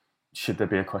grounds. Should there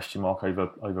be a question mark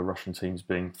over Russian teams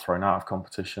being thrown out of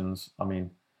competitions?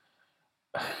 I'm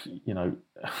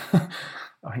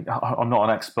not an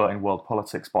expert in world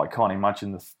politics, but I can't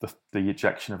imagine the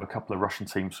ejection of a couple of Russian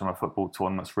teams from a football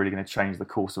tournament that's really going to change the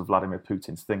course of Vladimir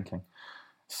Putin's thinking.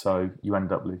 So you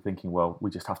end up thinking, well, we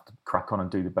just have to crack on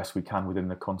and do the best we can within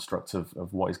the construct of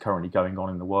what is currently going on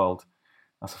in the world.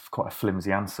 That's quite a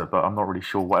flimsy answer, but I'm not really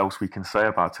sure what else we can say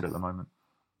about it at the moment.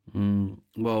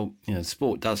 Well,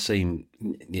 sport does seem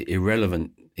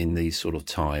irrelevant in these sort of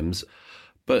times,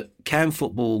 but can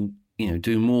football,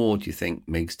 do more, do you think,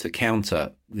 Miggs, to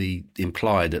counter the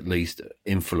implied, at least,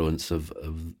 influence of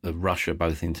Russia,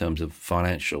 both in terms of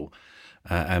financial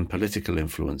and political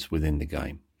influence within the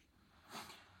game?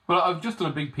 Well, I've just done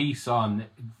a big piece on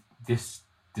this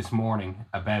morning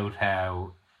about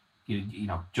how,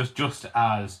 just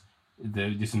as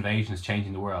this invasion is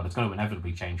changing the world, it's going to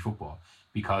inevitably change football,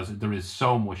 because there is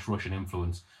so much Russian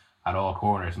influence at all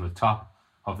corners, from the top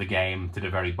of the game to the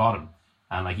very bottom.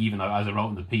 And even as I wrote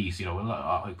in the piece, a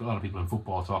lot of people in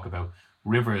football talk about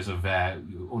rivers of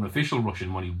unofficial Russian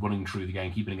money running through the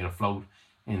game, keeping it afloat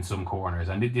in some corners.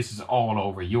 And this is all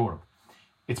over Europe.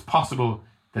 It's possible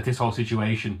that this whole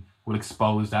situation will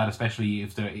expose that, especially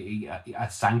if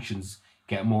as sanctions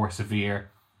get more severe,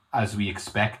 as we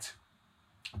expect.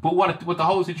 But what the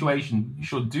whole situation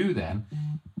should do then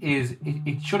is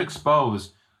it should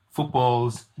expose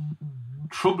football's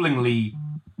troublingly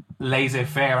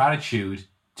laissez-faire attitude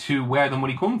to where the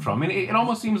money comes from. It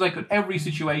almost seems like at every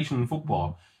situation in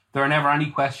football, there are never any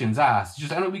questions asked.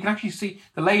 And we can actually see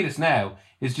the latest now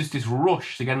is just this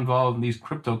rush to get involved in these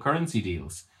cryptocurrency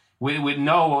deals with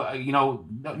no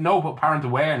apparent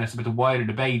awareness about the wider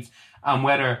debates and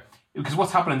whether, because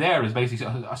what's happening there is basically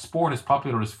a sport as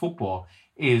popular as football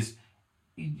is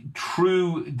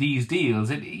through these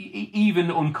deals, it even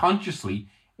unconsciously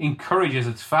encourages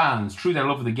its fans through their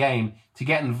love of the game to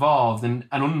get involved in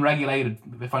an unregulated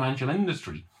financial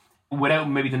industry without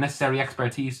maybe the necessary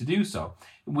expertise to do so.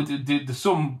 With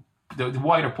the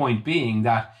wider point being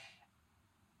that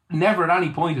never at any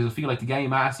point does it feel like the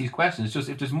game asks these questions. It's just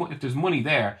if there's money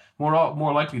there,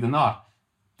 more likely than not,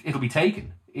 it'll be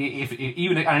taken.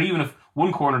 Even if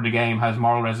one corner of the game has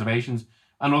moral reservations,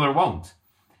 another won't.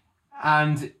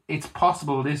 And it's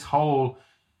possible this whole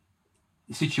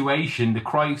situation, the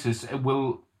crisis,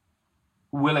 will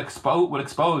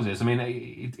expose this.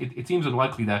 It seems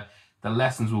unlikely that the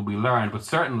lessons will be learned, but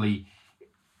certainly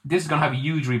this is going to have a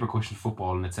huge repercussion for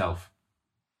football in itself.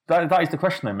 That is the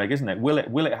question, though, Meg, isn't it? Will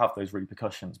it have those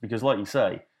repercussions? Because, like you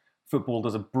say, football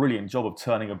does a brilliant job of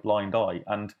turning a blind eye,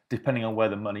 and depending on where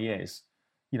the money is,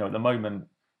 at the moment,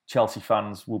 Chelsea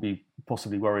fans will be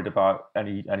possibly worried about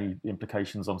any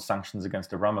implications on sanctions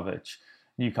against Abramovich.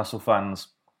 Newcastle fans,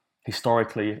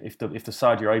 historically, if the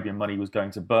Saudi Arabian money was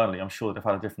going to Burnley, I'm sure they'd have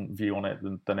had a different view on it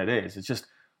than it is. It's just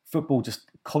football just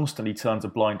constantly turns a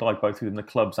blind eye both within the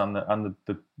clubs and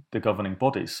the governing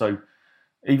bodies. So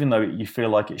even though you feel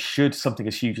like something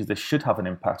as huge as this should have an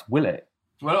impact, will it?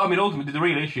 Well, ultimately, the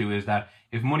real issue is that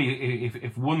if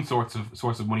if one source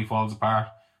of money falls apart,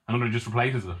 another just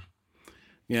replaces it.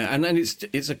 Yeah, and then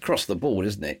it's across the board,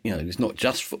 isn't it? It's not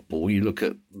just football. You look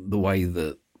at the way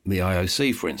that the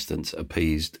IOC, for instance,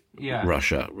 appeased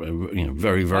Russia,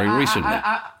 very, very recently.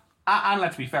 And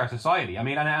let's be fair, society. And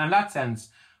in that sense,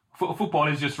 football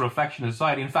is just a reflection of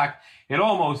society. In fact, I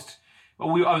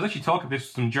was actually talking to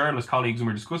some journalist colleagues and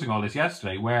we were discussing all this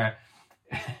yesterday, where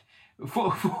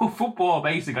football,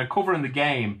 basically, covering the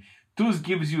game,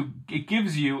 gives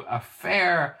you a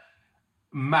fair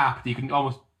map that you can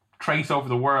almost trace over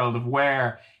the world of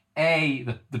where A,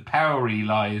 the power really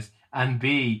lies, and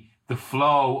B, the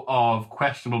flow of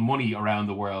questionable money around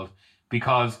the world.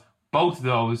 Because both of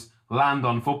those land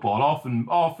on football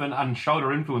often and show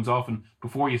their influence often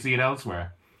before you see it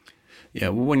elsewhere. Yeah,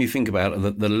 well, when you think about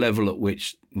the level at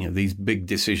which these big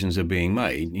decisions are being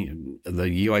made,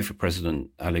 the UEFA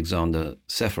president Alexander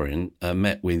Ceferin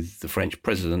met with the French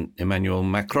president Emmanuel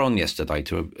Macron yesterday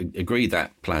to agree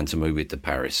that plan to move it to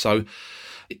Paris. So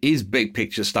it is big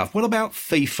picture stuff. What about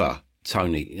FIFA,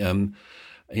 Tony?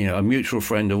 A mutual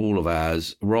friend of all of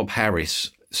ours, Rob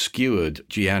Harris, skewered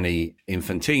Gianni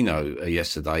Infantino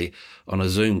yesterday on a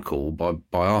Zoom call by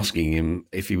asking him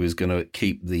if he was going to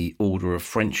keep the Order of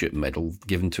Friendship medal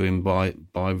given to him by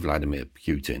Vladimir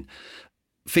Putin.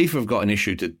 FIFA have got an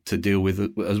issue to deal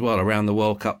with as well around the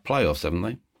World Cup playoffs, haven't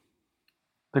they?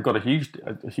 They've got a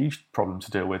huge problem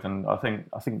to deal with, and I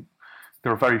think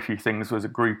there are very few things as a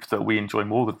group that we enjoy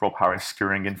more than Rob Harris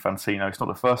skewering Infantino. It's not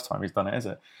the first time he's done it, is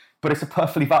it? But it's a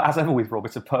perfectly valid, as ever with Rob,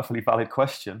 it's a perfectly valid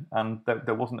question, and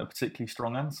there wasn't a particularly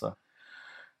strong answer.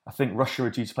 I think Russia are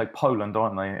due to play Poland,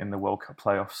 aren't they, in the World Cup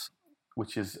playoffs,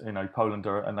 which is, Poland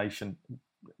are a nation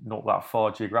not that far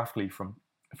geographically from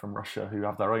Russia, who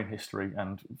have their own history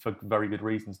and for very good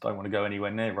reasons don't want to go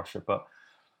anywhere near Russia. But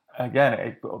again,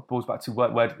 it boils back to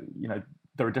where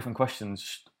there are different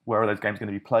questions. Where are those games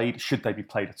going to be played? Should they be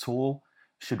played at all?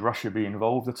 Should Russia be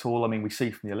involved at all? I mean, we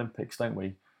see from the Olympics, don't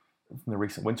we? From the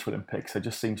recent Winter Olympics, there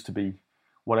just seems to be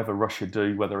whatever Russia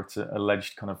do, whether it's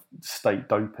alleged kind of state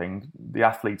doping, the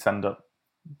athletes end up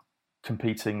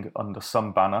competing under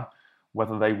some banner,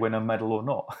 whether they win a medal or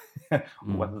not, or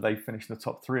whether they finish in the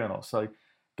top three or not. So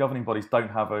governing bodies don't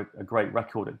have a great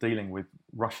record at dealing with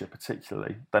Russia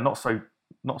particularly. They're not so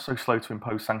slow to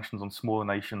impose sanctions on smaller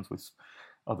nations with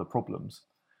other problems.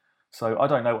 So I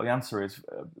don't know what the answer is.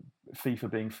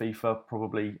 FIFA being FIFA,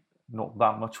 probably not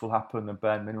that much will happen. The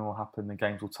bare minimum will happen. The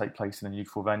games will take place in a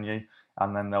neutral venue,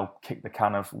 and then they'll kick the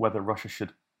can of whether Russia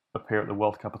should appear at the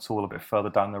World Cup at all a bit further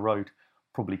down the road,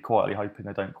 probably quietly hoping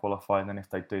they don't qualify. And then if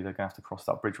they do, they're going to have to cross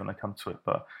that bridge when they come to it.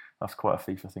 But that's quite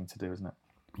a FIFA thing to do, isn't it?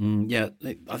 Yeah,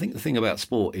 I think the thing about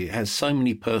sport, it has so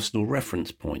many personal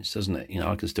reference points, doesn't it?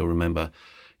 I can still remember,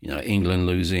 England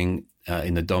losing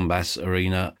in the Donbass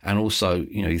arena, and also,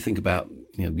 you think about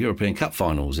European Cup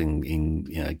finals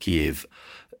in Kiev.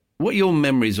 What are your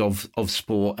memories of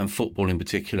sport and football in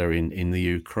particular in the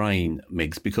Ukraine,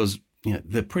 Migs? Because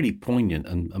they're pretty poignant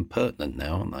and pertinent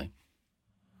now, aren't they?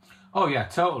 Oh yeah,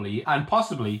 totally, and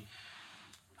possibly.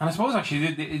 And I suppose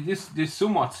actually this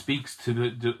somewhat speaks to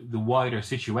the wider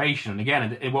situation. And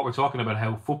again, what we're talking about,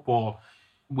 how football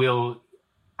will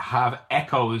have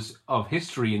echoes of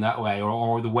history in that way,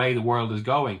 or the way the world is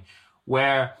going.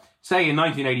 Where, say, in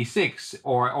 1986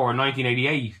 or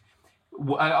 1988,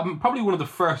 probably one of the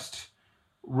first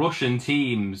Russian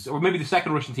teams, or maybe the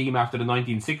second Russian team after the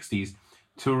 1960s,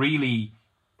 to really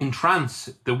entrance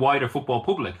the wider football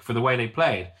public for the way they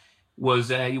played was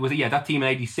that team in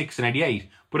 86 and 88.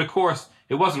 But of course,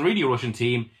 it wasn't really a Russian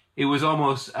team. It was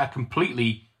almost a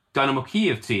completely Dynamo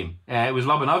Kiev team. It was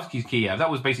Lobanovsky's Kiev. That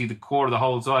was basically the core of the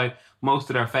whole side. Most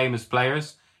of their famous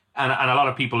players and a lot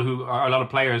of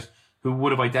players who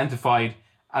would have identified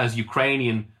as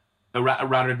Ukrainian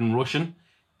rather than Russian.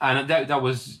 And that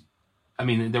was, I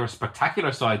mean, they're a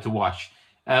spectacular side to watch.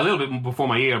 A little bit before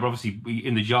my ear, but obviously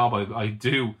in the job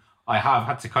I have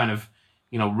had to kind of,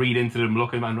 read into them,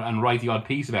 look at them and write the odd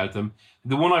piece about them.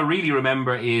 The one I really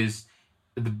remember is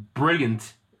the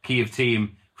brilliant Kiev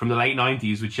team from the late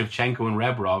 90s with Shevchenko and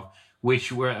Rebrov,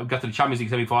 which got to the Champions League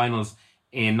semi-finals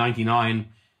in 99,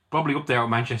 probably up there with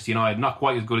Manchester United, not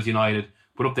quite as good as United,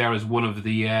 but up there as one of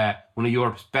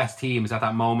Europe's best teams at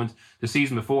that moment. The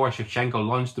season before, Shevchenko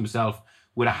launched himself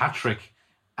with a hat-trick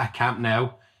at Camp Nou.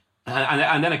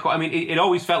 And then, it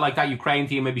always felt like that Ukraine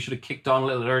team maybe should have kicked on a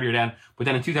little earlier then. But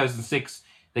then in 2006,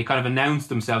 they kind of announced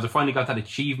themselves. They finally got that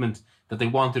achievement that they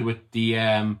wanted with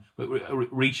the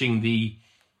reaching the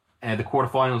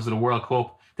quarterfinals of the World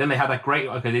Cup. Then they had that great.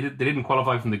 Okay, they didn't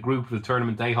qualify from the group of the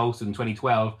tournament they hosted in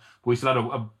 2012. But we still had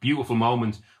a beautiful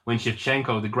moment when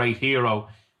Shevchenko, the great hero,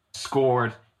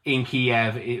 scored in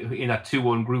Kiev in that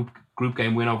 2-1 group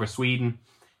game win over Sweden.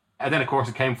 And then, of course,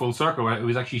 it came full circle where it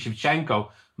was actually Shevchenko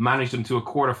managed them to a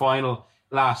quarter-final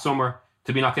last summer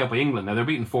to be knocked out by England. Now, they're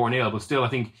beaten 4-0, but still, I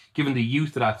think, given the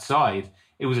youth of that side,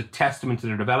 it was a testament to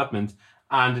their development.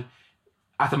 And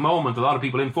at the moment, a lot of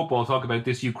people in football talk about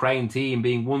this Ukraine team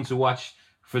being one to watch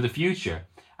for the future.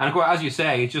 And, of course, as you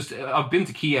say, it's just, I've been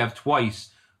to Kiev twice,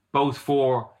 both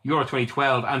for Euro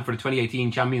 2012 and for the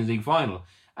 2018 Champions League final.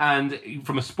 And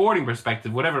from a sporting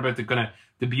perspective, whatever about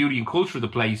the beauty and culture of the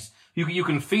place, you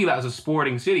can feel it as a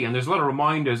sporting city, and there's a lot of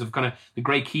reminders of kind of the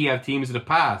great Kiev teams of the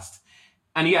past.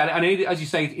 And as you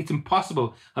say, it's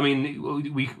impossible. I mean,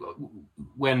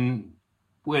 when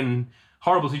when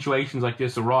horrible situations like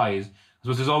this arise, I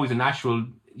suppose there's always a natural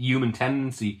human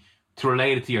tendency to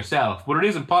relate it to yourself. But it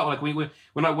is impossible. Like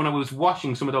when I was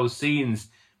watching some of those scenes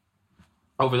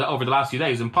over the last few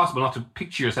days, it's impossible not to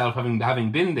picture yourself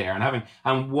having been there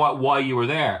and why you were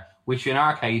there, which in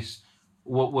our case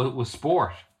was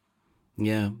sport.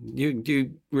 Yeah, do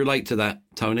you relate to that,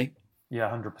 Tony? Yeah,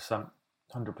 100%,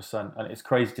 and it's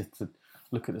crazy just to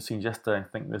look at the scenes yesterday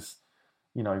and think there's,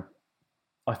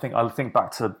 I think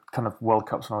back to kind of World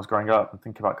Cups when I was growing up and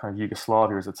think about kind of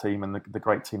Yugoslavia as a team and the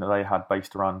great team that they had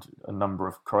based around a number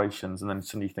of Croatians, and then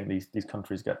suddenly you think these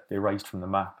countries get erased from the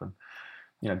map, and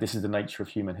this is the nature of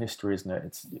human history, isn't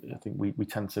it? I think we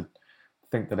tend to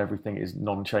think that everything is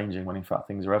non-changing when in fact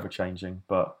things are ever changing,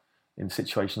 but in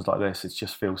situations like this, it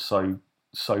just feels so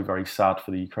very sad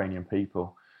for the Ukrainian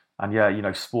people. And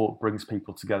yeah, sport brings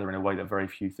people together in a way that very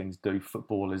few things do.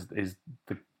 Football is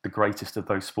the greatest of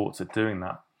those sports at doing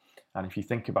that. And if you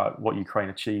think about what Ukraine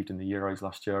achieved in the Euros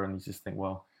last year, and you just think,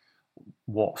 well,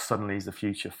 what suddenly is the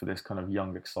future for this kind of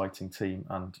young, exciting team,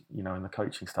 and in the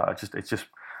coaching staff,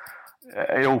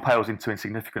 it all pales into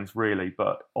insignificance, really.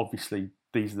 But obviously,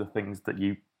 these are the things that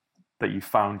you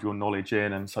found your knowledge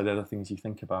in, and so they're the things you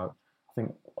think about. I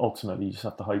think ultimately you just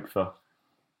have to hope for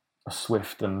a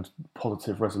swift and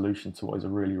positive resolution to what is a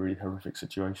really, really horrific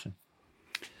situation.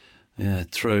 Yeah,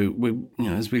 true.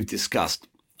 As we've discussed,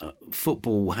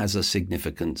 football has a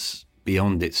significance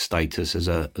beyond its status as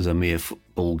a mere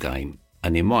football game,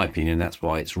 and in my opinion, that's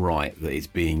why it's right that it's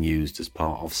being used as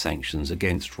part of sanctions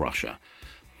against Russia.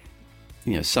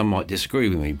 Some might disagree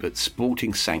with me, but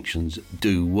sporting sanctions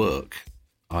do work.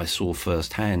 I saw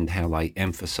firsthand how they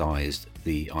emphasised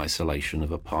the isolation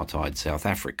of apartheid South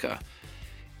Africa.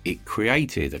 It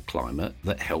created a climate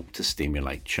that helped to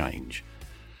stimulate change.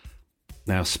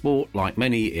 Now, sport, like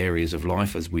many areas of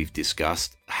life, as we've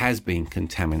discussed, has been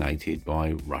contaminated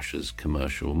by Russia's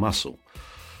commercial muscle,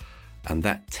 and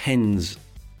that tends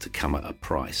to come at a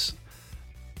price.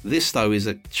 This, though, is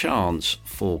a chance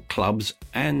for clubs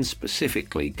and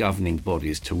specifically governing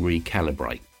bodies to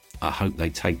recalibrate. I hope they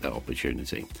take that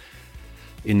opportunity.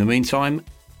 In the meantime,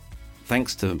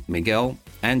 thanks to Miguel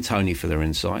and Tony for their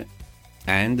insight.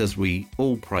 And as we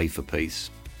all pray for peace,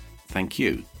 thank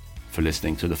you for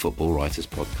listening to the Football Writers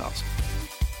Podcast.